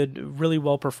really good, really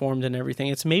well performed and everything.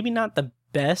 It's maybe not the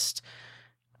best,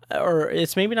 or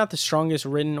it's maybe not the strongest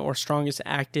written or strongest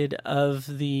acted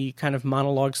of the kind of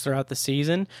monologues throughout the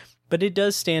season, but it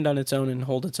does stand on its own and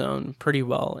hold its own pretty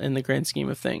well in the grand scheme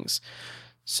of things.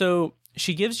 So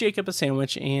she gives Jacob a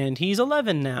sandwich, and he's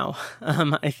 11 now.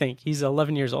 I think he's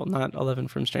 11 years old, not 11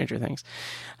 from Stranger Things.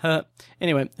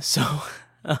 Anyway, so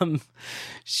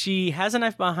she has a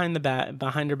knife behind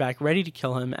her back, ready to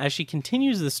kill him. As she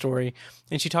continues the story,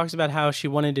 and she talks about how she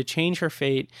wanted to change her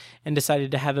fate and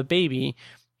decided to have a baby.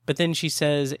 But then she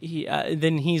says,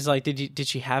 then he's like, did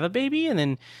she have a baby? And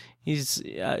then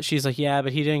she's like, yeah,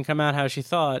 but he didn't come out how she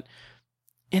thought.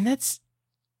 And it's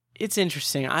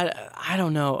interesting. I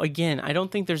don't know. Again, I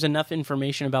don't think there's enough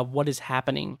information about what is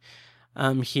happening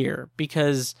here,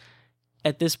 because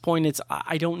at this point,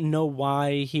 I don't know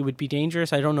why he would be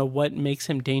dangerous. I don't know what makes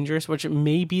him dangerous, which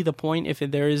may be the point if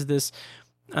there is this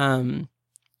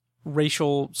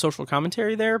racial social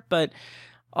commentary there. But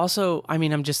also, I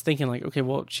mean, I'm just thinking like, okay,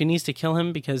 well, she needs to kill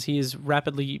him because he is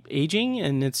rapidly aging,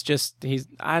 and it's just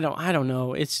I don't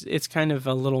know. It's kind of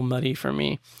a little muddy for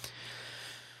me.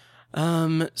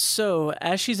 So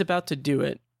as she's about to do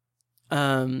it,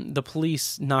 the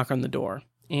police knock on the door,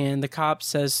 and the cop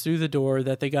says through the door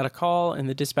that they got a call and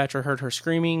the dispatcher heard her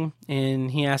screaming,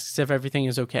 and he asks if everything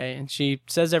is okay. And she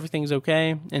says everything's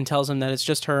okay and tells him that it's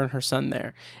just her and her son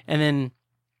there. And then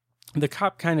the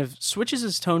cop kind of switches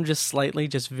his tone just slightly,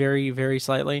 just very, very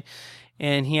slightly.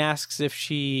 And he asks if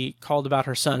she called about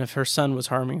her son, if her son was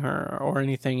harming her or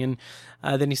anything. And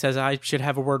then he says, I should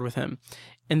have a word with him.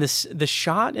 And the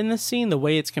shot in this scene, the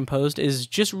way it's composed, is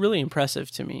just really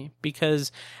impressive to me,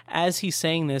 because as he's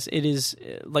saying this, it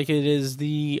is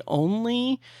the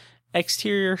only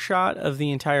exterior shot of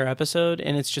the entire episode,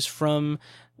 and it's just from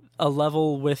a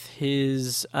level with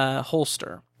his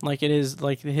holster. Like it is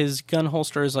like his gun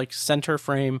holster is like center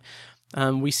frame.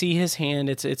 We see his hand.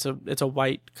 It's a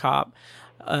white cop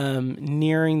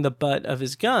nearing the butt of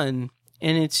his gun,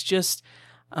 and it's just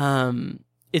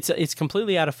it's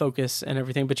completely out of focus and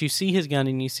everything, but you see his gun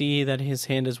and you see that his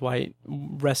hand is white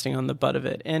resting on the butt of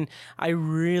it. And I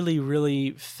really,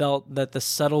 really felt that the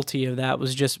subtlety of that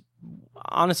was just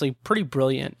honestly pretty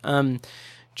brilliant.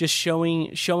 Just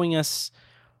showing us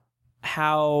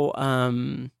how,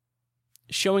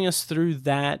 showing us through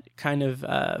that kind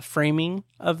of framing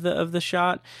of the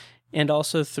shot, and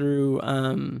also through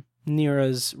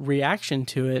Nera's reaction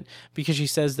to it, because she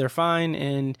says they're fine,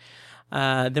 and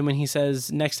then when he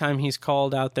says next time he's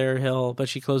called out there, but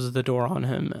she closes the door on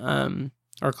him,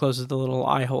 or closes the little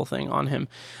eye hole thing on him.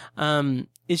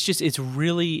 It's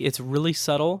really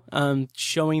subtle,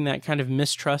 showing that kind of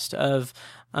mistrust of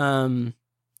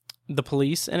the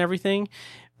police and everything,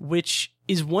 which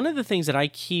is one of the things that I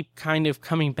keep kind of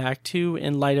coming back to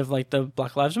in light of like the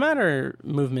Black Lives Matter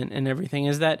movement and everything,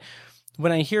 is that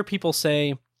when I hear people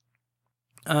say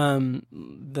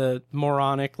the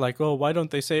moronic, like, oh, why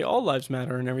don't they say all lives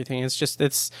matter and everything,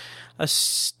 it's a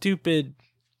stupid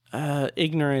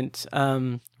ignorant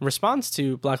response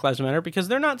to Black Lives Matter, because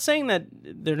they're not saying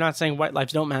white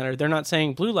lives don't matter. They're not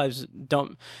saying blue lives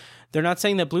don't. They're not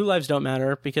saying that blue lives don't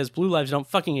matter, because blue lives don't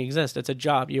fucking exist. It's a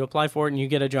job. You apply for it and you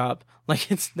get a job. Like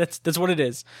that's what it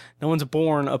is. No one's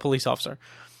born a police officer.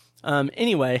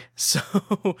 Anyway, so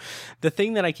the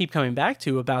thing that I keep coming back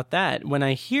to about that, when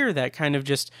I hear that kind of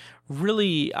just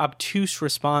really obtuse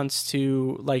response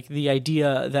to like the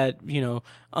idea that,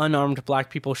 unarmed black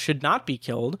people should not be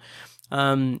killed,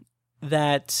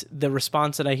 that the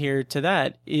response that I hear to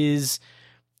that is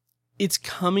it's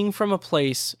coming from a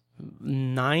place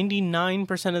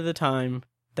 99% of the time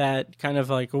that kind of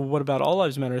like, well, what about all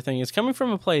lives matter thing is coming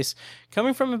from a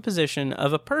position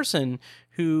of a person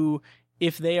who,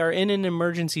 if they are in an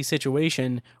emergency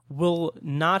situation, will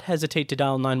not hesitate to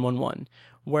dial 911.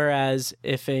 Whereas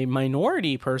if a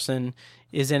minority person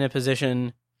is in a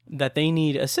position that they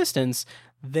need assistance,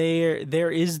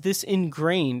 there is this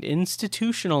ingrained,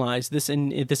 institutionalized, this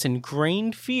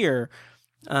ingrained fear,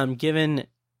 given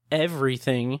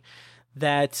everything,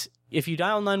 that if you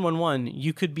dial 911,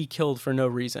 you could be killed for no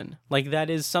reason. Like, that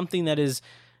is something that is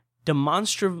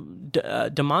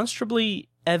demonstrably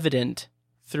evident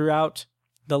throughout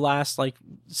the last like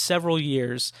several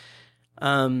years,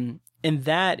 and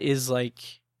that is an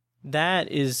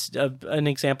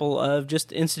example of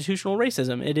just institutional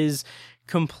racism. It is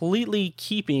completely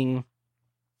keeping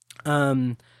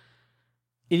it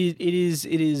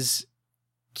is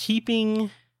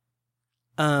keeping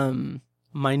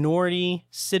minority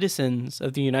citizens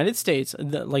of the United States,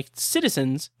 like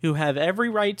citizens who have every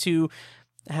right to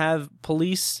have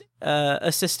police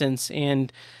assistance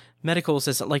and medical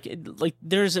assistance, like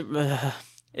there's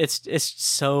it's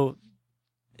so,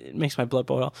 it makes my blood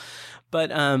boil. But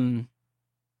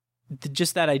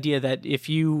just that idea that if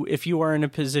you are in a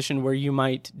position where you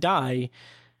might die,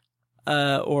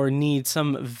 or need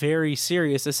some very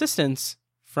serious assistance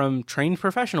from trained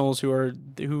professionals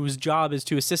whose job is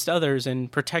to assist others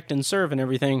and protect and serve and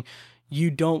everything, you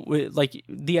don't, like,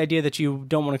 the idea that you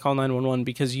don't want to call 911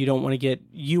 because you don't want to get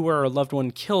you or a loved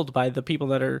one killed by the people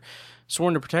that are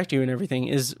sworn to protect you and everything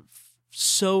is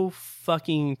so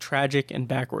fucking tragic and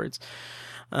backwards.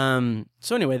 So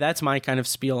anyway, that's my kind of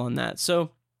spiel on that.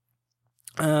 So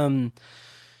to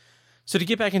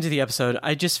get back into the episode,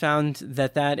 I just found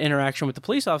that interaction with the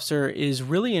police officer is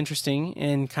really interesting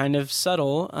and kind of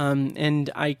subtle. And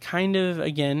I kind of,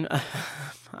 again,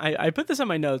 I put this on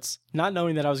my notes, not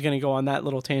knowing that I was going to go on that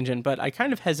little tangent, but I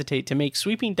kind of hesitate to make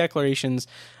sweeping declarations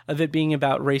of it being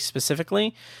about race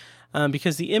specifically,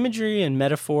 because the imagery and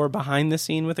metaphor behind the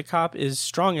scene with the cop is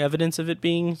strong evidence of it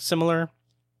being similar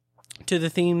to the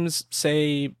themes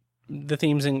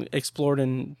explored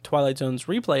in Twilight Zone's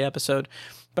replay episode.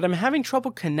 But I'm having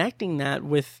trouble connecting that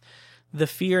with the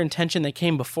fear and tension that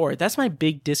came before it. That's my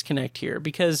big disconnect here,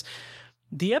 because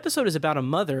the episode is about a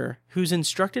mother who's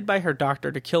instructed by her doctor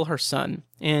to kill her son,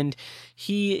 and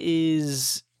he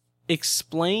is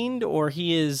explained, or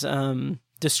he is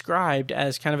described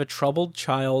as kind of a troubled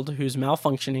child who's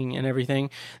malfunctioning and everything.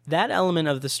 That element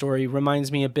of the story reminds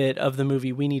me a bit of the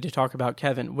movie We Need to Talk About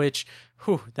Kevin, which,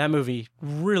 that movie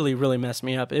really, really messed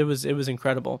me up. It was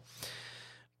incredible.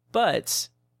 But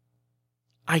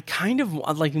I kind of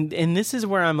like, and this is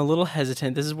where I'm a little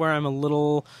hesitant. This is where I'm a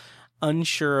little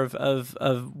unsure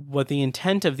of what the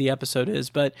intent of the episode is,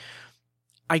 but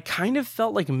I kind of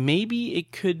felt like maybe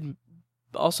it could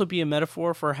also be a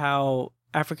metaphor for how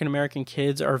African-American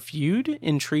kids are viewed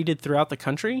and treated throughout the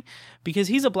country, because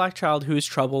he's a black child who is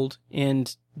troubled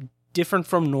and different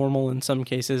from normal in some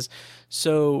cases.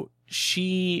 So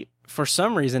she, for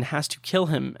some reason, has to kill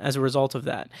him as a result of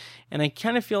that. And I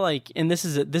kind of feel like, and this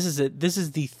is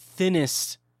the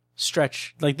thinnest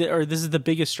stretch, this is the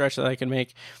biggest stretch that I can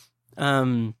make.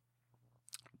 But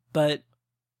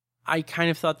I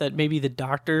kind of thought that maybe the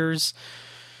doctors,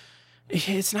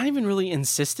 it's not even really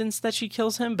insistence that she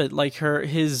kills him, but like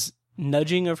his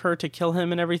nudging of her to kill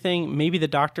him and everything, maybe the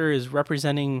doctor is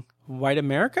representing white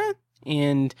America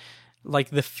and like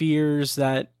the fears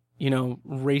that,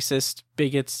 racist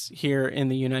bigots here in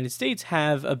the United States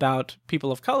have about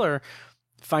people of color,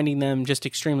 finding them just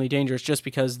extremely dangerous just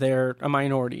because they're a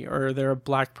minority or they're a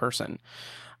black person.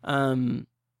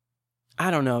 I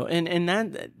don't know. And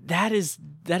that is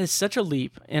such a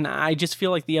leap. And I just feel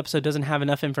like the episode doesn't have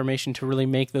enough information to really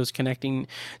make those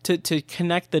to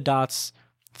connect the dots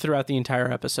throughout the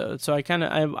entire episode. So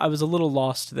I was a little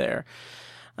lost there.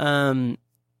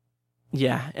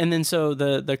 Yeah. And then so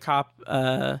the cop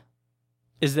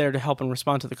is there to help and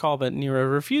respond to the call, but Nera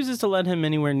refuses to let him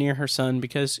anywhere near her son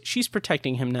because she's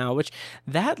protecting him now, which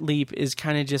that leap is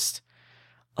kind of just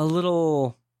a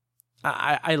little,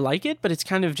 I like it, but it's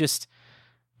kind of just,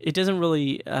 it doesn't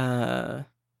really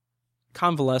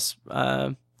convalesce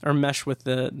or mesh with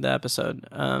the episode.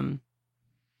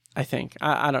 I think.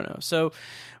 I don't know. So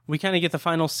we kind of get the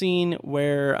final scene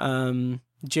where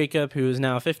Jacob, who is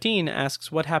now 15,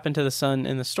 asks what happened to the son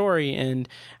in the story. And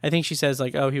I think she says,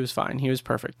 like, oh, he was fine. He was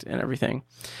perfect and everything.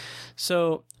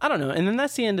 So I don't know. And then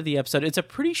that's the end of the episode. It's a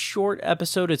pretty short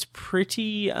episode. It's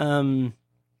pretty low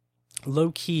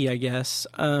key, I guess.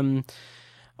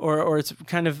 Or it's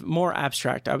kind of more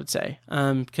abstract, I would say,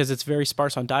 because it's very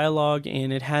sparse on dialogue,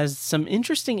 and it has some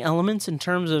interesting elements in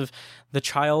terms of the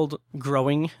child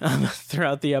growing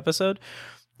throughout the episode.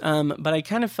 But I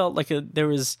kind of felt like there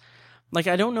was, like,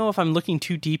 I don't know if I'm looking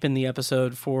too deep in the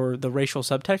episode for the racial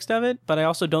subtext of it, but I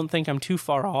also don't think I'm too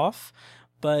far off.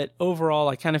 But overall,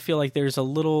 I kind of feel like there's a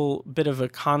little bit of a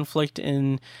conflict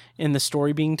in the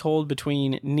story being told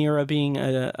between Nera being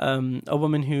a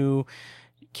woman who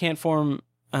can't form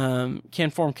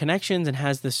connections and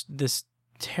has this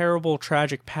terrible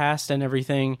tragic past and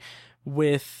everything,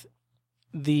 with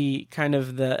the kind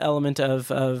of the element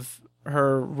of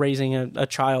her raising a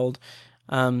child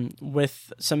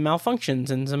with some malfunctions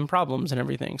and some problems and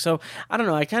everything. So I don't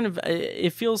know,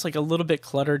 it feels like a little bit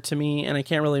cluttered to me, and I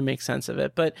can't really make sense of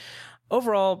it. But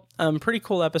overall, pretty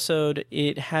cool episode.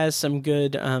 It has some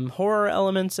good horror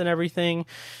elements and everything.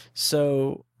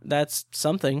 So that's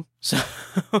something. So,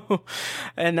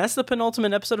 and that's the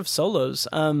penultimate episode of Solos.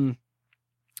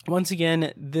 Once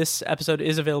again, this episode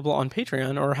is available on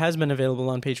Patreon, or has been available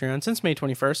on Patreon since May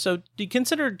 21st. So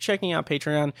consider checking out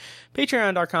Patreon,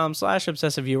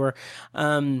 patreon.com/obsessiveviewer.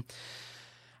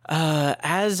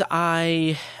 As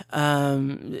I'm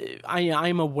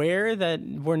aware that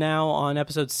we're now on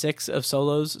episode 6 of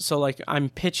Solos. So like I'm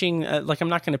pitching, I'm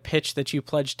not going to pitch that you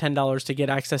pledge $10 to get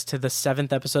access to the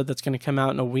 7th episode that's going to come out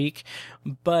in a week.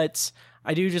 But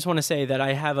I do just want to say that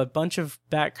I have a bunch of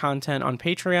back content on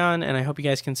Patreon, and I hope you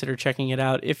guys consider checking it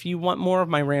out. If you want more of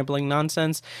my rambling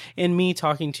nonsense and me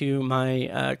talking to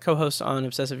my co-hosts on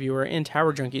Obsessive Viewer and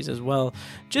Tower Junkies as well,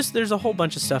 there's a whole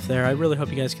bunch of stuff there. I really hope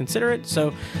you guys consider it.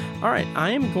 So, all right, I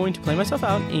am going to play myself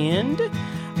out, and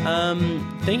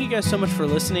thank you guys so much for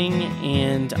listening,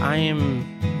 and I am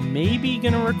maybe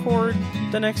going to record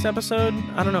the next episode.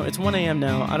 I don't know. It's 1 a.m.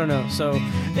 now. I don't know. So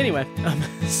anyway,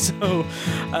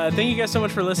 thank you guys so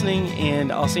much for listening,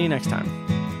 and I'll see you next time.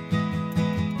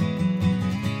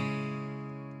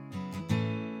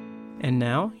 And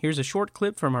now, here's a short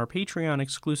clip from our Patreon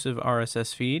exclusive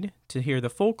RSS feed. To hear the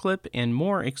full clip and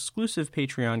more exclusive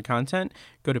Patreon content,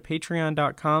 go to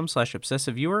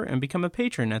patreon.com/obsessiveviewer and become a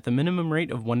patron at the minimum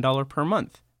rate of $1 per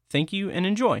month. Thank you and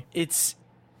enjoy.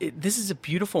 This is a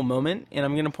beautiful moment, and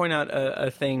I'm going to point out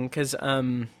a thing, because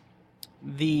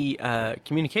the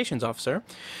communications officer,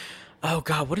 oh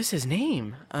God, what is his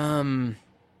name?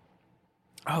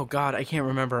 Oh God, I can't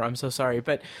remember. I'm so sorry.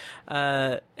 But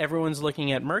everyone's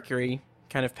looking at Mercury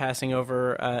kind of passing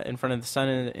over in front of the sun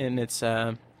in its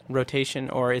rotation,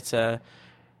 or its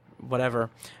whatever.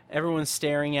 Everyone's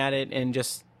staring at it, and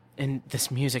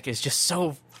this music is just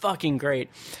so fucking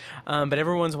great. But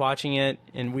everyone's watching it,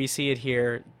 and we see it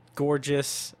here.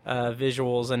 Gorgeous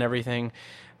visuals and everything.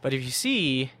 But if you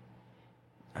see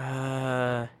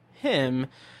him,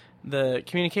 the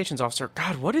communications officer,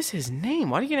 God, what is his name?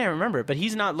 Why can't I remember it? But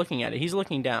he's not looking at it. He's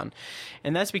looking down.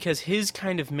 And that's because his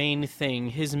kind of main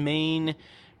thing, his main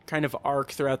kind of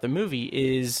arc throughout the movie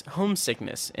is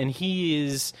homesickness. And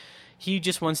he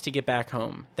just wants to get back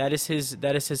home. That is his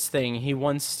thing. He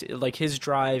wants, his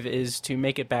drive is to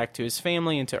make it back to his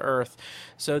family and to Earth.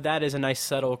 So that is a nice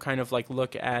subtle kind of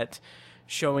look at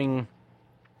showing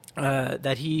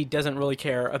that he doesn't really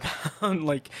care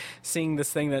about seeing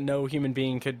this thing that no human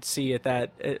being could see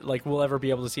will ever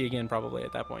be able to see again, probably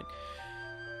at that point.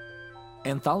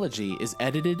 Anthology is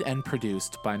edited and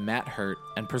produced by Matt Hurt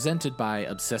and presented by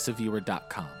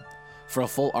ObsessiveViewer.com. For a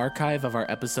full archive of our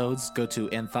episodes, go to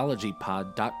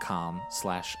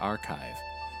anthologypod.com/archive.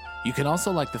 You can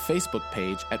also like the Facebook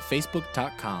page at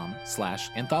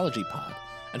facebook.com/anthologypod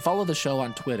and follow the show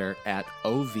on Twitter at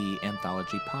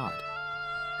OVAnthologyPod.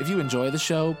 If you enjoy the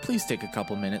show, please take a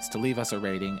couple minutes to leave us a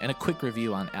rating and a quick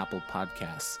review on Apple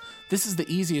Podcasts. This is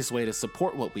the easiest way to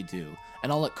support what we do,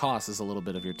 and all it costs is a little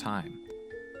bit of your time.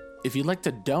 If you'd like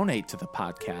to donate to the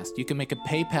podcast, you can make a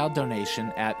PayPal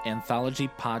donation at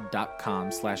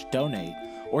anthologypod.com/donate,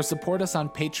 or support us on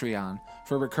Patreon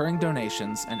for recurring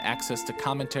donations and access to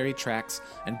commentary tracks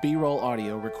and B-roll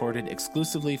audio recorded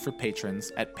exclusively for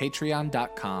patrons at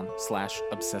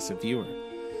patreon.com/obsessiveviewer.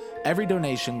 Every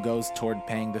donation goes toward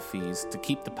paying the fees to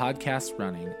keep the podcast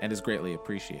running and is greatly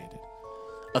appreciated.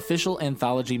 Official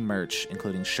Anthology merch,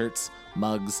 including shirts,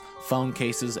 mugs, phone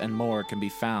cases, and more, can be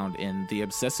found in the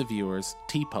Obsessive Viewers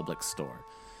TeePublic store.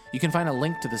 You can find a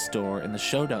link to the store in the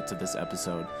show notes of this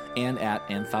episode and at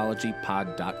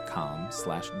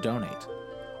anthologypod.com/donate.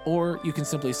 Or you can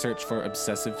simply search for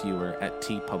Obsessive Viewer at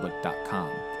tpublic.com.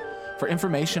 For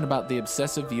information about the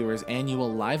Obsessive Viewer's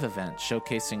annual live event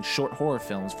showcasing short horror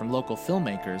films from local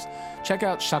filmmakers, check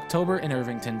out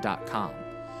shocktoberinirvington.com.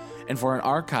 And for an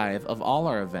archive of all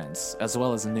our events, as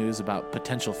well as news about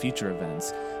potential future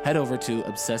events, head over to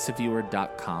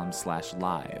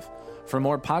obsessiveviewer.com/live. For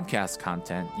more podcast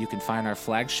content, you can find our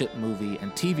flagship movie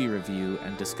and TV review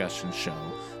and discussion show,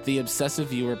 The Obsessive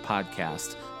Viewer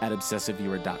Podcast, at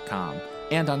obsessiveviewer.com,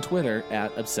 and on Twitter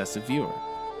at obsessiveviewer.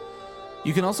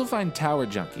 You can also find Tower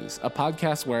Junkies, a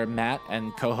podcast where Matt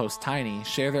and co-host Tiny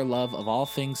share their love of all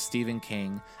things Stephen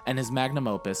King and his magnum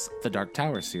opus, The Dark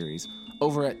Tower series,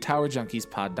 over at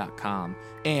towerjunkiespod.com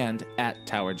and at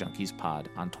towerjunkiespod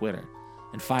on Twitter.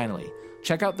 And finally,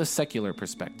 check out The Secular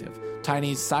Perspective,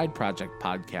 Tiny's side project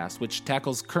podcast, which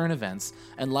tackles current events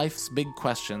and life's big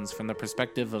questions from the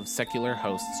perspective of secular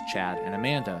hosts Chad and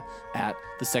Amanda at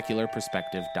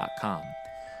thesecularperspective.com.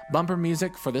 Bumper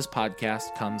music for this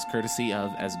podcast comes courtesy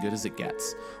of As Good As It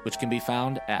Gets, which can be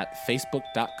found at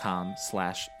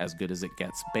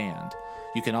facebook.com/asgoodasitgetsband.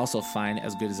 You can also find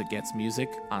As Good As It Gets music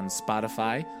on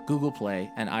Spotify, Google Play,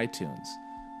 and iTunes.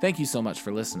 Thank you so much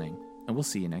for listening, and we'll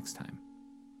see you next time.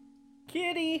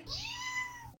 Kitty!